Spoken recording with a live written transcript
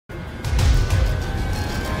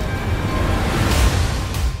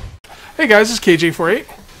Hey guys, it's KJ48.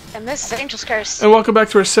 And this is Angel's Curse. And welcome back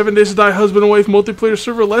to our 7 Days to Die husband and wife multiplayer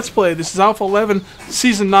server Let's Play. This is Alpha 11,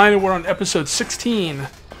 Season 9, and we're on Episode 16.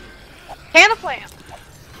 Canaplam.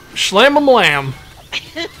 Shlam-a-lam.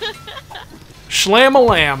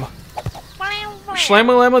 Shlam-a-lam.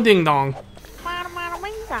 Shlam-a-lam-a-ding-dong.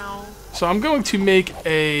 So I'm going to make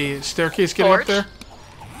a staircase getting up there.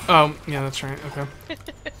 Oh, yeah, that's right. Okay.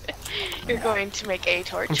 You're going to make a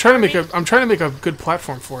torch. I'm trying to make a good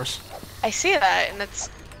platform for us. I see that, and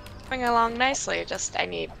it's going along nicely. Just I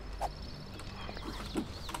need.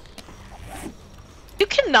 You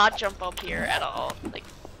cannot jump up here at all. Like.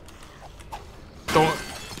 Don't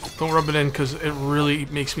rub it in, because it really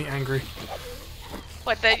makes me angry.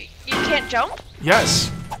 What? That you can't jump?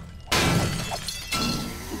 Yes.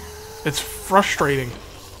 It's frustrating.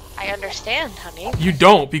 I understand, honey. You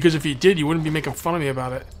don't, because if you did, you wouldn't be making fun of me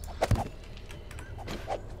about it.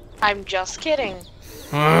 I'm just kidding.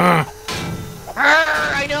 Grr,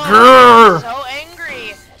 I know. Grr. I'm so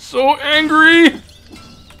angry. So angry.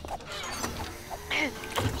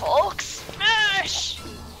 Hulk smash.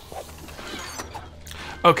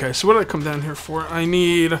 Okay, so what did I come down here for? I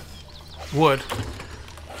need wood.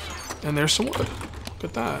 And there's some wood. Look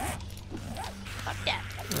at that. Fuck yeah.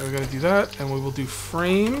 Right, we gotta do that, and we will do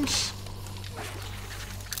frames.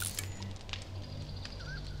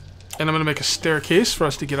 And I'm gonna make a staircase for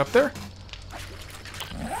us to get up there.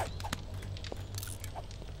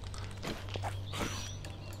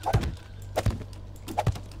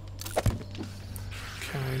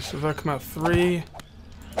 Okay, so if I come out 3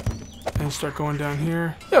 and start going down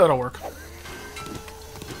here, yeah, that'll work.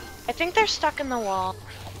 I think they're stuck in the wall.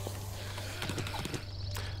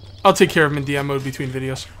 I'll take care of them in DM mode between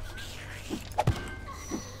videos.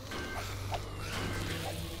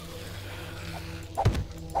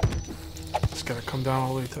 Just gotta come down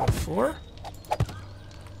all the way to the floor.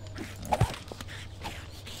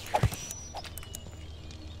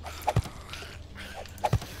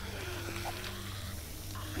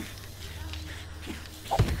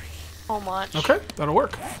 So much. Okay, that'll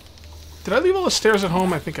work. Did I leave all the stairs at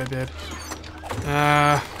home? I think I did.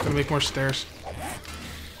 Gonna make more stairs.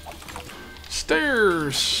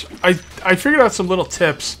 Stairs! I figured out some little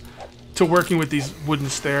tips to working with these wooden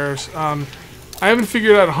stairs. I haven't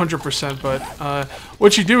figured it out 100%, but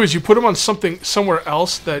what you do is you put them on somewhere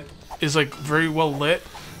else that is like very well lit,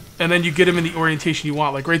 and then you get them in the orientation you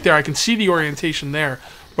want. Like right there, I can see the orientation there,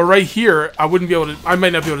 but right here, I wouldn't be able to. I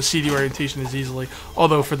might not be able to see the orientation as easily.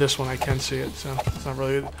 Although for this one, I can see it, so it's not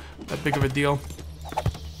really that big of a deal.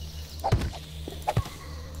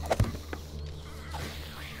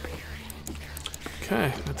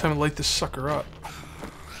 Okay, now time to light this sucker up.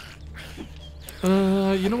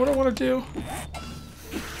 You know what I want to do?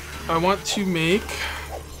 I want to make...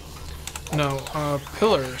 No,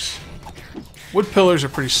 pillars. Wood pillars are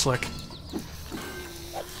pretty slick.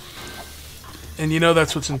 And you know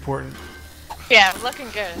that's what's important. Yeah, looking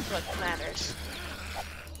good is what matters.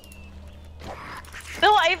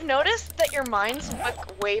 Though I've noticed that your mines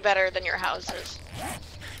look way better than your houses.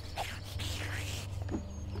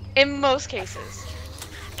 In most cases.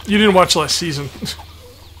 You didn't watch last season.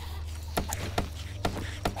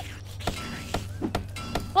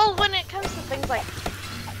 Well, when it comes to things like...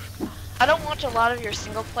 I don't watch a lot of your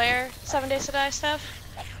single-player 7 Days to Die stuff.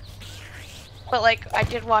 But, like, I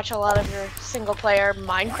did watch a lot of your single-player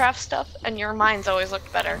Minecraft stuff, and your mines always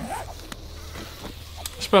looked better.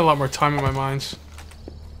 I spent a lot more time in my mines.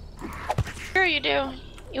 Sure you do.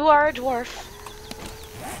 You are a dwarf.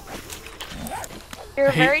 You're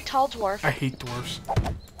a very tall dwarf. I hate dwarves.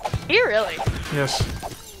 Do you really? Yes.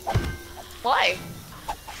 Why?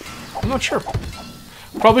 I'm not sure.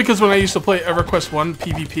 Probably because when I used to play EverQuest 1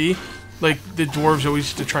 PvP, like, the dwarves always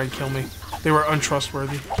used to try and kill me. They were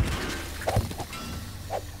untrustworthy.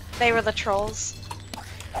 They were the trolls.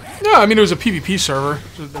 No, I mean, it was a PvP server.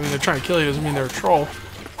 I mean, they're trying to kill you doesn't mean they're a troll.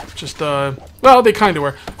 Just, well, they kind of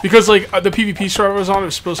were. Because, like, the PvP server I was on, it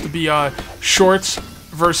was supposed to be, shorts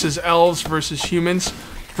versus elves versus humans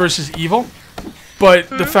versus evil. But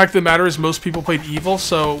the fact of the matter is most people played evil,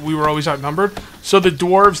 so we were always outnumbered. So the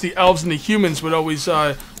dwarves, the elves, and the humans would always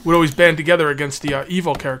band together against the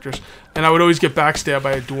evil characters. And I would always get backstabbed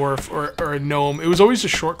by a dwarf or a gnome. It was always the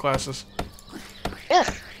short classes.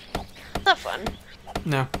 Ugh. Not fun.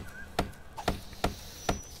 No.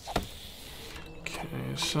 Okay,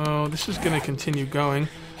 so this is going to continue going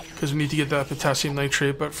because we need to get that potassium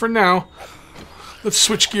nitrate. But for now, let's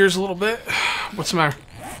switch gears a little bit. What's the matter?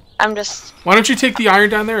 I'm just... Why don't you take the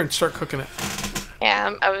iron down there and start cooking it?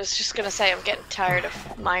 Yeah, I was just gonna say I'm getting tired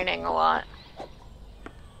of mining a lot.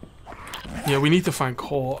 Yeah, we need to find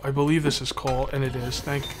coal. I believe this is coal, and it is.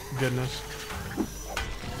 Thank goodness.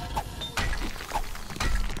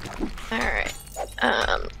 Alright.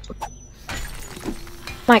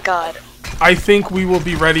 My god. I think we will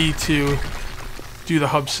be ready to do the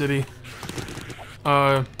hub city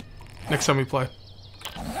next time we play.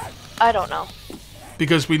 I don't know.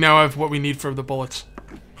 Because we now have what we need for the bullets.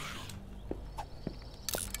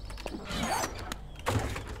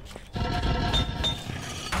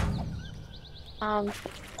 Oh,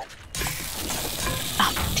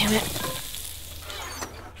 damn it.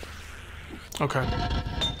 Okay.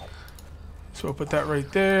 So we'll put that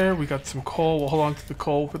right there. We got some coal. We'll hold on to the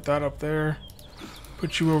coal. Put that up there.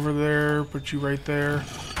 Put you over there. Put you right there.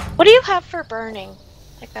 What do you have for burning?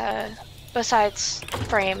 Like, besides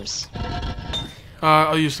frames?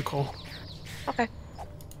 I'll use the coal. Okay.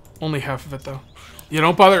 Only half of it though. Yeah,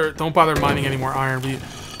 don't bother mining any more iron.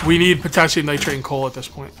 We need potassium nitrate and coal at this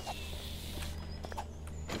point.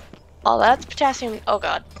 Oh, that's potassium. Oh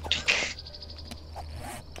god.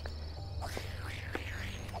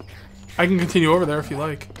 I can continue over there if you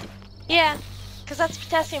like. Yeah, because that's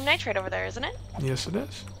potassium nitrate over there, isn't it? Yes, it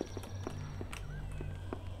is.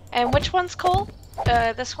 And which one's coal?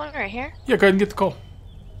 This one right here. Yeah, go ahead and get the coal.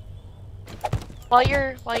 While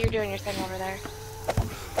you're doing your thing over there.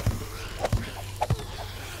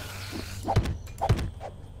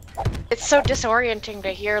 It's so disorienting to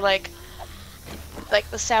hear like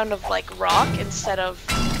the sound of like rock instead of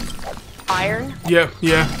iron. Yeah,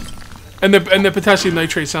 yeah. And the potassium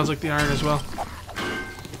nitrate sounds like the iron as well.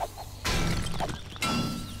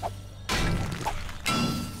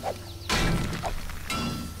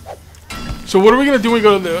 So what are we gonna do when we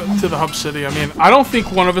go to the hub city? I mean, I don't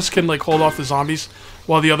think one of us can like hold off the zombies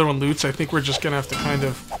while the other one loots. I think we're just gonna have to kind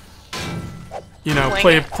of, you know,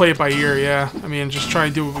 play it by ear. Yeah. I mean, just try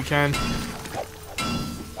and do what we can.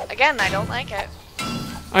 Again, I don't like it.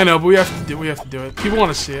 I know, but we have to do it. People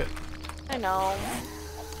want to see it. I know.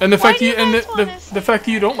 And the fact that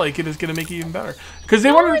you don't like it is gonna make it even better. Because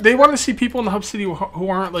they want to see people in the hub city who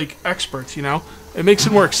aren't like experts. You know, it makes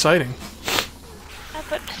it more exciting.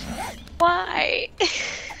 But why?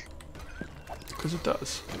 Because it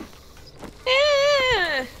does.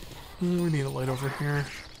 Eh. We need a light over here.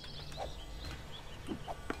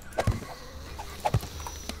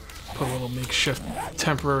 Put a little makeshift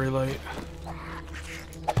temporary light.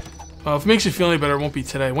 If it makes you feel any better, it won't be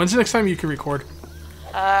today. When's the next time you can record?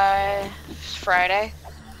 Friday.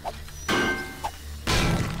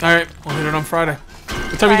 Alright, we'll hit it on Friday.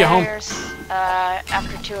 What time do you get home?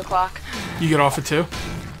 After 2 o'clock. You get off at 2?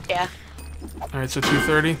 Yeah. Alright, so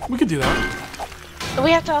 2:30. We could do that. But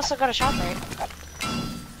we have to also go to ShopRite.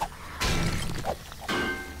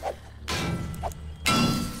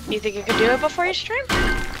 You think you could do it before you stream?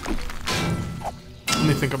 Let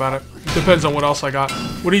me think about it. Depends on what else I got.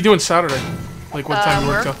 What are you doing Saturday? Like what time you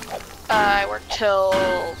work till? I work till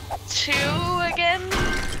 2 again.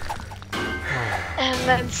 And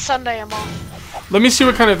then Sunday I'm off. Let me see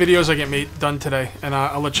what kind of videos I get done today, and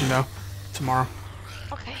I'll let you know tomorrow.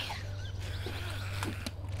 Okay.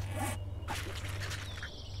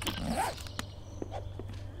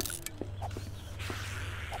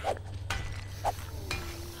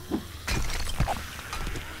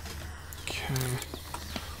 Okay.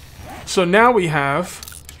 So now we have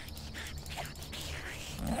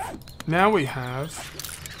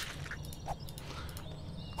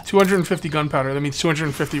 250 gunpowder. That means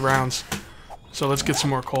 250 rounds. So let's get some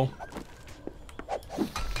more coal.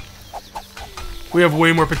 We have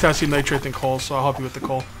way more potassium nitrate than coal, so I'll help you with the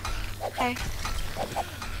coal. Okay.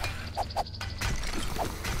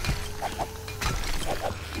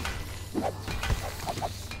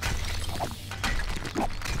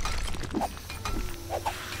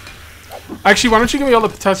 Actually, why don't you give me all the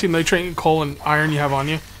potassium nitrate and coal and iron you have on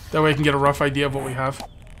you? That way I can get a rough idea of what we have.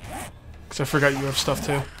 Because I forgot you have stuff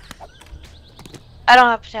too. I don't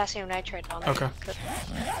have potassium nitrate on me. Okay.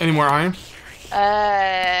 Any more iron?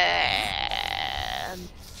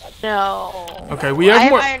 No. Okay, we have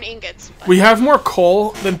more iron ingots. We have more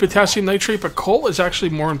coal than potassium nitrate, but coal is actually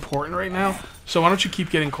more important right now. So why don't you keep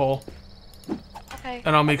getting coal? Okay.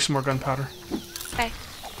 And I'll make some more gunpowder. Okay.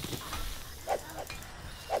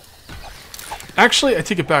 Actually, I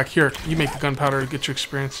take it back. Here, you make the gunpowder to get your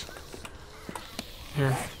experience.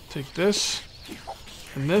 Here, take this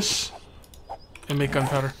and this and make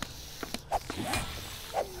gunpowder.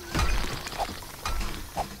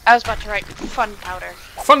 I was about to write fun powder.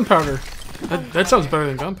 Fun powder. That sounds better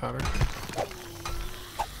than gunpowder.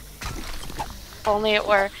 If only it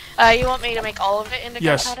were. You want me to make all of it into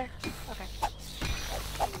gunpowder? Okay.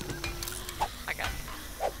 I got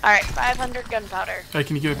it. Alright, 500 gunpowder. Hey,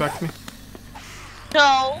 can you give it back to me?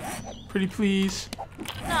 No. Pretty please.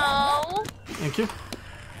 No. Thank you.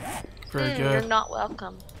 Very You're good. not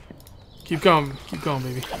welcome. Keep going,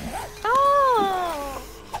 baby. Oh.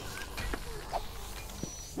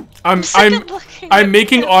 I'm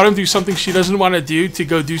making Autumn do something she doesn't want to do to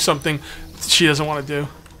go do something she doesn't want to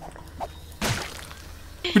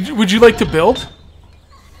do. Would you like to build?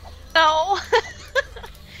 No.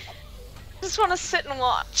 Just want to sit and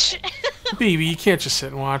watch. Baby, you can't just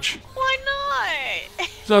sit and watch. Why not?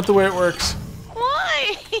 It's not the way it works.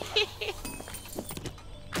 Why?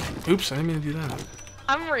 Oops, I didn't mean to do that.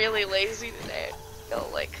 I'm really lazy today. I feel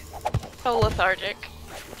like so lethargic.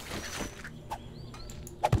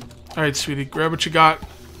 Alright, sweetie, grab what you got.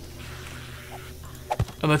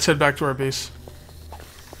 And let's head back to our base.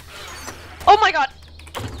 Oh my god!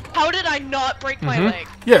 How did I not break my leg?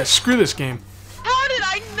 Yeah, screw this game. How did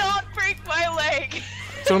I not break my leg?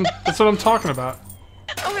 That's what I'm talking about.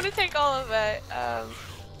 I'm gonna take all of it.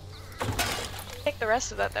 Take the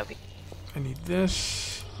rest of that, that'd be... I need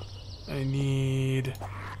this. I need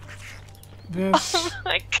this. Oh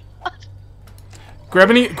my god.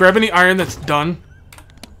 Grab any iron that's done.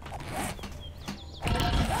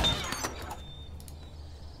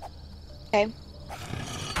 Okay.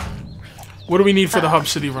 What do we need for the Hub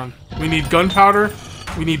City run? We need gunpowder,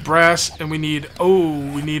 we need brass, and we need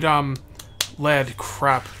lead.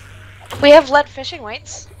 Crap. We have lead fishing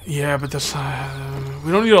weights. Yeah, but that's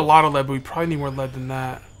we don't need a lot of lead, but we probably need more lead than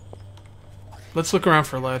that. Let's look around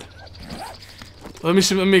for lead. Let me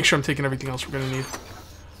see. Let me make sure I'm taking everything else we're gonna need.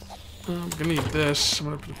 I'm gonna need this. I'm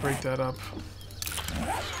gonna break that up.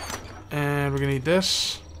 And we're gonna need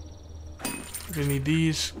this. We're gonna need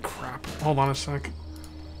these. Crap. Hold on a sec.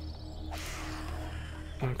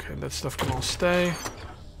 Okay, that stuff can all stay.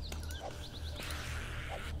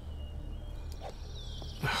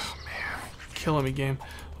 Oh man, killing me, game.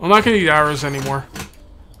 I'm not gonna need arrows anymore,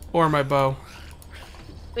 or my bow.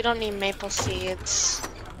 We don't need maple seeds,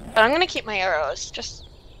 but I'm gonna keep my arrows just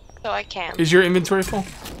so I can. Is your inventory full?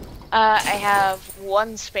 I have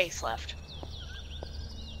one space left.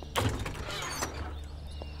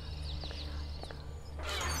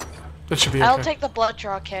 That should be okay. I'll take the blood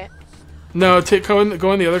draw kit. No, go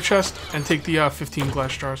in the other chest and take the 15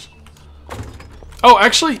 glass jars. Oh,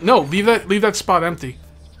 actually, no. Leave that spot empty.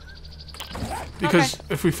 Because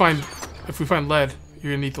okay. if we find lead,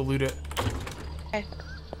 you're gonna need to loot it. Okay.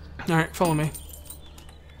 All right, follow me.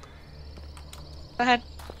 Go ahead.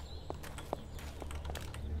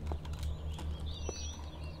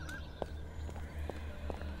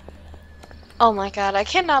 Oh my god, I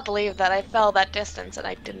cannot believe that I fell that distance and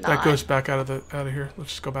I did not. That goes back out of here.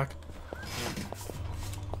 Let's just go back.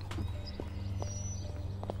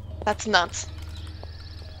 That's nuts.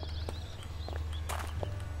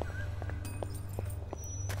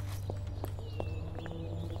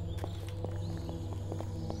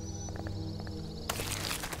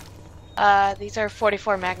 These are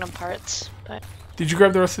 44 Magnum parts, but... Did you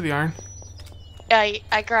grab the rest of the iron? Yeah,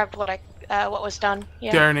 I grabbed what was done.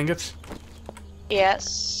 Yeah. The iron ingots?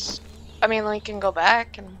 Yes. I mean, we can go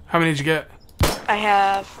back and... How many did you get?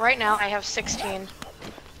 Right now, I have 16.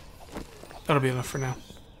 That'll be enough for now.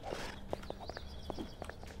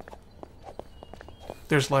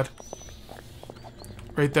 There's lead.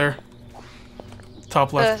 Right there.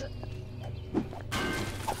 Top left.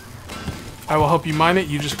 I will help you mine it,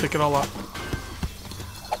 you just pick it all up.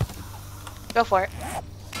 Go for it.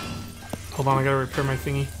 Hold on, I gotta repair my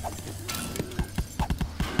thingy.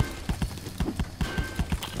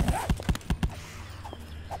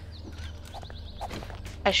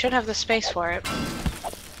 I should have the space for it.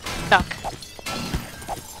 Stuck.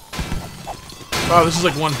 Wow, this is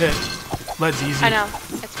like one hit. Lead's easy. I know.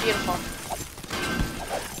 It's beautiful.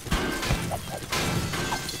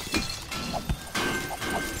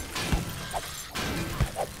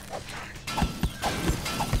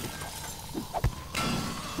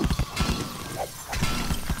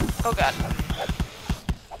 Oh god.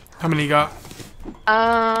 How many you got?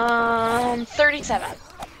 37.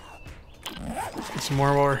 Get some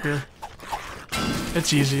more while we're here.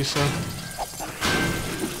 It's easy, so.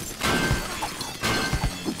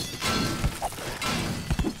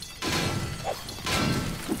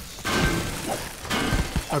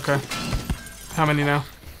 Okay. How many now?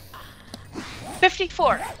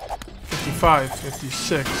 54. 55,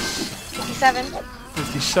 56, 57.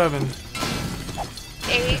 57, 8.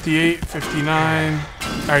 58, 59.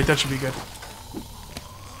 Alright, that should be good.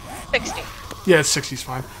 60. Yeah, 60's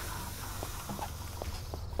fine.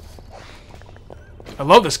 I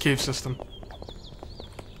love this cave system.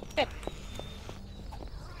 Good.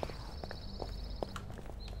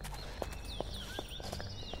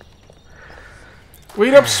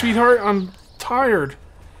 Wait up, sweetheart. I'm tired.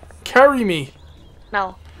 Carry me.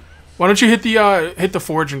 No. Why don't you hit the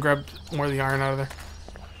forge and grab more of the iron out of there?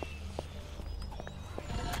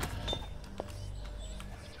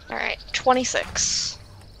 Alright, 26.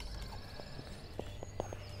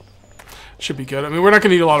 Should be good. I mean, we're not going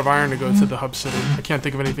to need a lot of iron to go to the hub city. I can't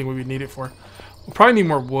think of anything we would need it for. We'll probably need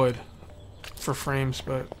more wood for frames,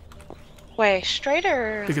 but... Wait, straight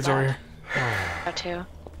or... I think it's over here. Oh, too.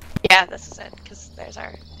 Yeah, this is it, because there's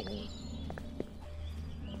our thingy.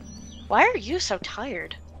 Why are you so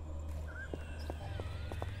tired?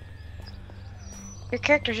 Your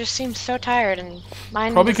character just seems so tired, and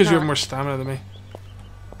mine Probably because does you have not. more stamina than me.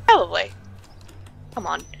 Probably. Come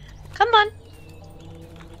on. Come on.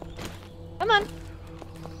 Come on.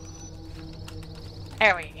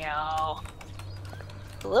 There we go.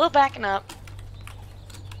 A little backing up.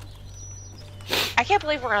 I can't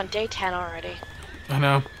believe we're on day 10 already. I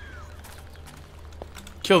know.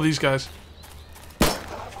 Kill these guys.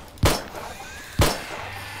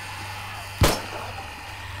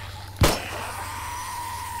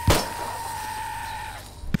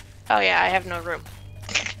 Oh yeah, I have no room.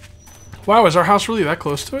 Wow, is our house really that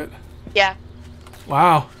close to it? Yeah.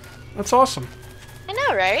 Wow. That's awesome. I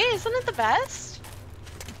know, right? Isn't it the best?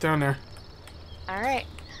 Get down there. Alright.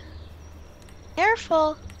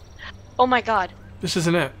 Careful. Oh my god. This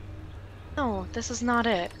isn't it. No, this is not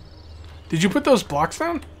it. Did you put those blocks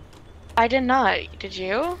down? I did not. Did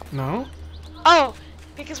you? No. Oh,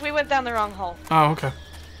 because we went down the wrong hole. Oh, okay.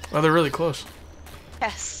 Well, they're really close.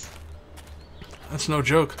 Yes. That's no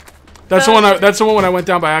joke. That's the one. That's the one when I went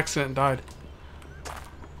down by accident and died.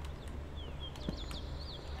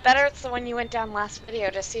 Better it's the one you went down last video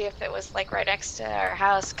to see if it was like right next to our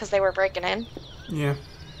house because they were breaking in. Yeah.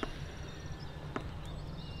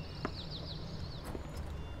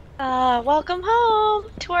 Welcome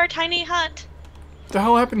home to our tiny hut. What the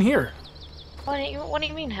hell happened here? What do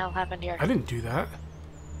you mean hell happened here? I didn't do that.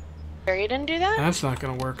 Sure you didn't do that? That's not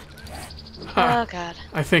gonna work. Oh god.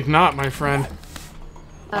 I think not, my friend.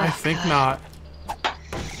 Oh, I think god. not.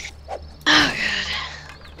 Oh god.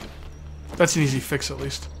 That's an easy fix, at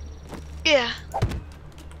least. Yeah.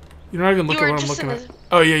 You're not even looking at what I'm looking at.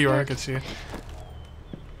 Oh yeah, you are. I can see it.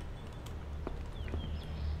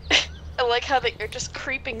 I like how that you're just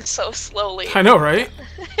creeping so slowly. I know, right?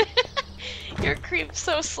 You're creeping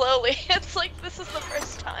so slowly. It's like this is the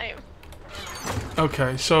first time.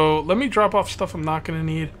 Okay, so let me drop off stuff I'm not gonna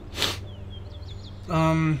need.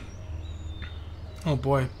 Oh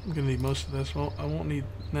boy, I'm gonna need most of this. Well, I won't need.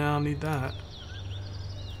 Now I'll need that.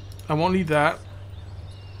 I won't need that.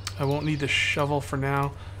 I won't need the shovel for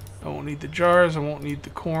now. I won't need the jars. I won't need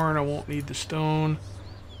the corn. I won't need the stone.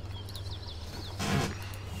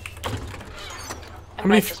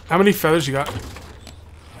 How many feathers you got?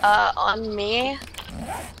 On me?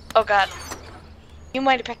 Oh god. You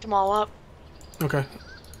might have picked them all up. Okay.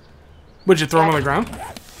 Would you throw them on the ground?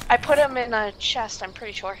 I put them in a chest, I'm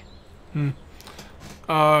pretty sure.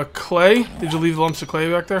 Clay? Did you leave lumps of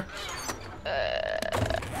clay back there?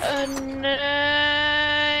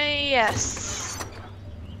 Yes.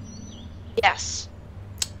 Yes.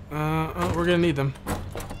 Oh, we're gonna need them.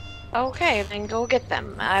 Okay, then go get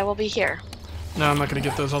them. I will be here. No, I'm not gonna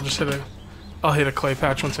get those. I'll just I'll hit a clay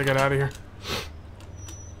patch once I get out of here.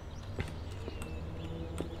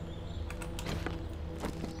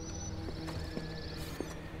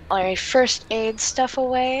 Alright, first aid stuff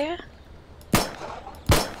away.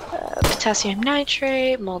 Potassium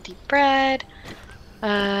nitrate, moldy bread.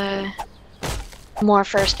 More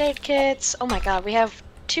first aid kits. Oh my god, we have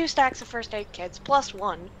 2 stacks of first aid kits plus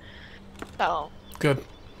 1. So Good.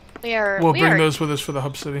 we'll bring those with us for the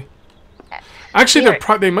hub city. Actually,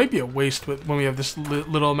 they might be a waste when we have this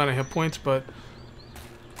little amount of hit points, but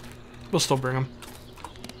we'll still bring them.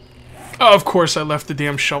 Oh, of course, I left the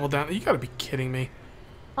damn shovel down. You gotta be kidding me.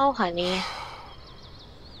 Oh, honey.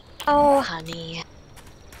 Oh, honey.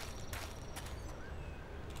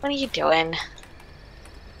 What are you doing?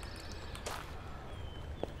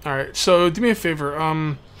 Alright, so do me a favor.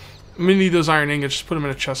 I'm gonna need those iron ingots. Just put them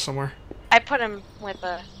in a chest somewhere. I put them with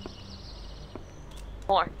the...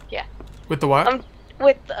 More, yeah. With the what?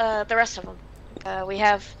 With the rest of them. We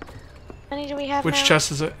have... How many do we have Which now?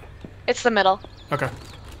 chest is it? It's the middle. Okay.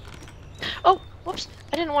 Oh, whoops.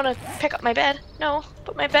 I didn't want to pick up my bed. No,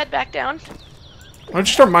 put my bed back down. Why don't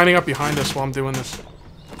you start mining up behind us while I'm doing this?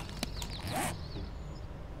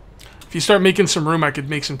 If you start making some room, I could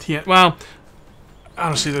make some TNT. Well,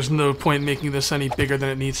 honestly, there's no point in making this any bigger than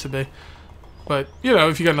it needs to be. But, you know,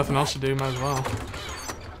 if you got nothing else to do, might as well.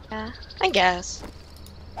 Yeah, I guess.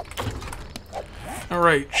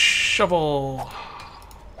 Alright, shovel.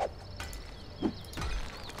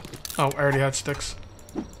 Oh, I already had sticks.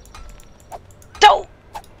 Don't!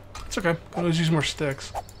 It's okay. I always use more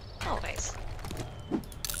sticks. Always.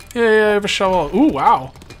 Yeah, I have a shovel. Ooh,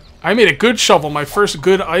 wow. I made a good shovel. My first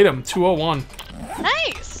good item. 201.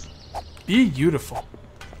 Nice! Beautiful.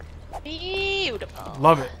 Beautiful.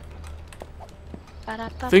 Love it.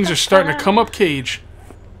 Things are starting to come up cage.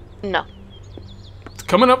 No. It's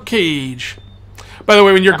coming up cage. By the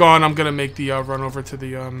way, when you're gone, I'm gonna make the run over to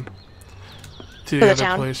the other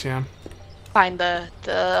town? place. Yeah. Find the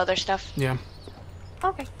other stuff. Yeah.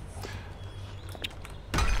 Okay.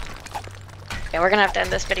 Yeah, we're gonna have to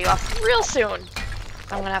end this video off real soon.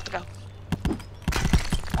 I'm gonna have to go.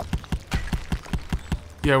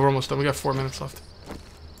 Yeah, we're almost done. We got 4 minutes left.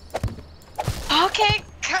 Okay,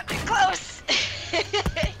 cutting it close.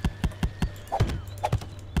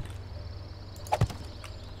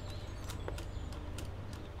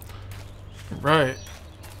 Right.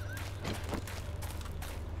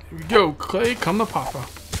 Here we go, Clay. Come to Papa.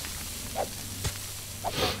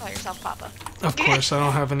 Call yourself Papa. Of course, I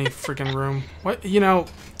don't have any freaking room. What? You know.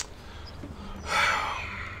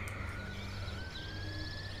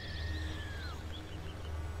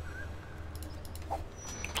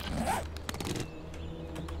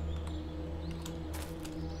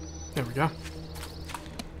 There we go.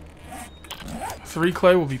 3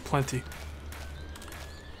 clay will be plenty.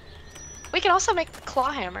 We can also make the claw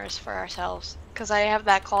hammers for ourselves, because I have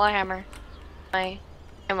that claw hammer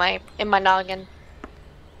in my noggin.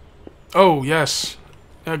 Oh, yes.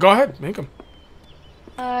 Go ahead, make them.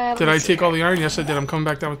 Did I Let's take see all the iron? Yes, I did. I'm coming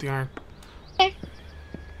back down with the iron. here.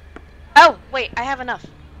 Oh, wait, I have enough.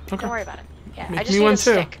 Okay. Don't worry about it. Yeah, Make I just me need one a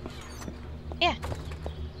too. stick. Yeah.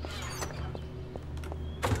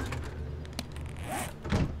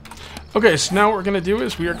 Okay, so now what we're going to do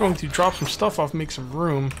is we are going to drop some stuff off, make some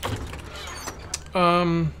room. Yeah,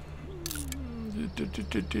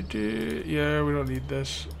 we don't need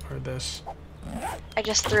this or this. I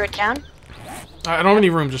just threw it down. I don't have any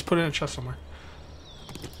room. Just put it in a chest somewhere.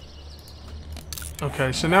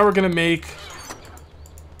 Okay, so now we're going to make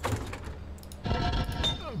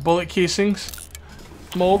bullet casings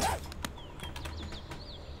mold.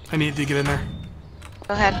 I need to get in there.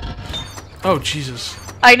 Go ahead. Oh, Jesus.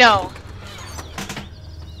 I know.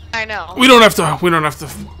 I know. We don't have to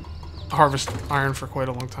harvest iron for quite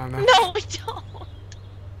a long time now. No, we don't.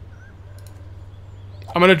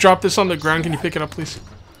 I'm going to drop this on the ground. Can you pick it up, please?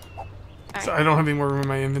 Right. So I don't have any more room in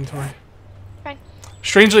my inventory. Fine.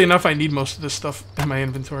 Strangely enough, I need most of this stuff in my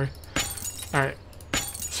inventory. Alright.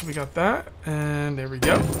 So we got that. And there we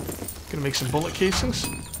go. Gonna make some bullet casings.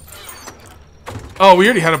 Oh, we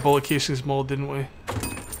already had a bullet casings mold, didn't we?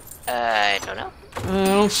 I don't know. I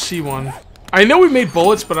don't see one. I know we made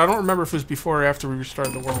bullets, but I don't remember if it was before or after we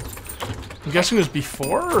restarted the world. I'm guessing it was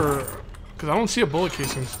before, or... Because I don't see a bullet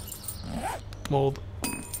casings mold.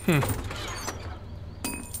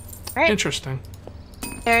 Alright. Interesting.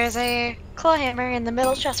 There is a claw hammer in the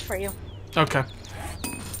middle chest for you. Okay.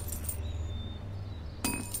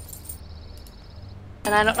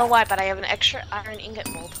 And I don't know why, but I have an extra iron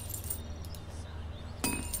ingot mold.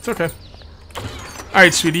 It's okay.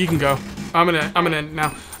 Alright, sweetie, you can go. I'm gonna end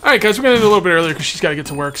now. Alright, guys, we're gonna end a little bit earlier because she's gotta get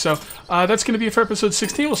to work. So, that's gonna be it for episode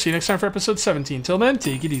 16. We'll see you next time for episode 17. Till then,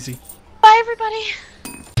 take it easy. Bye, everybody!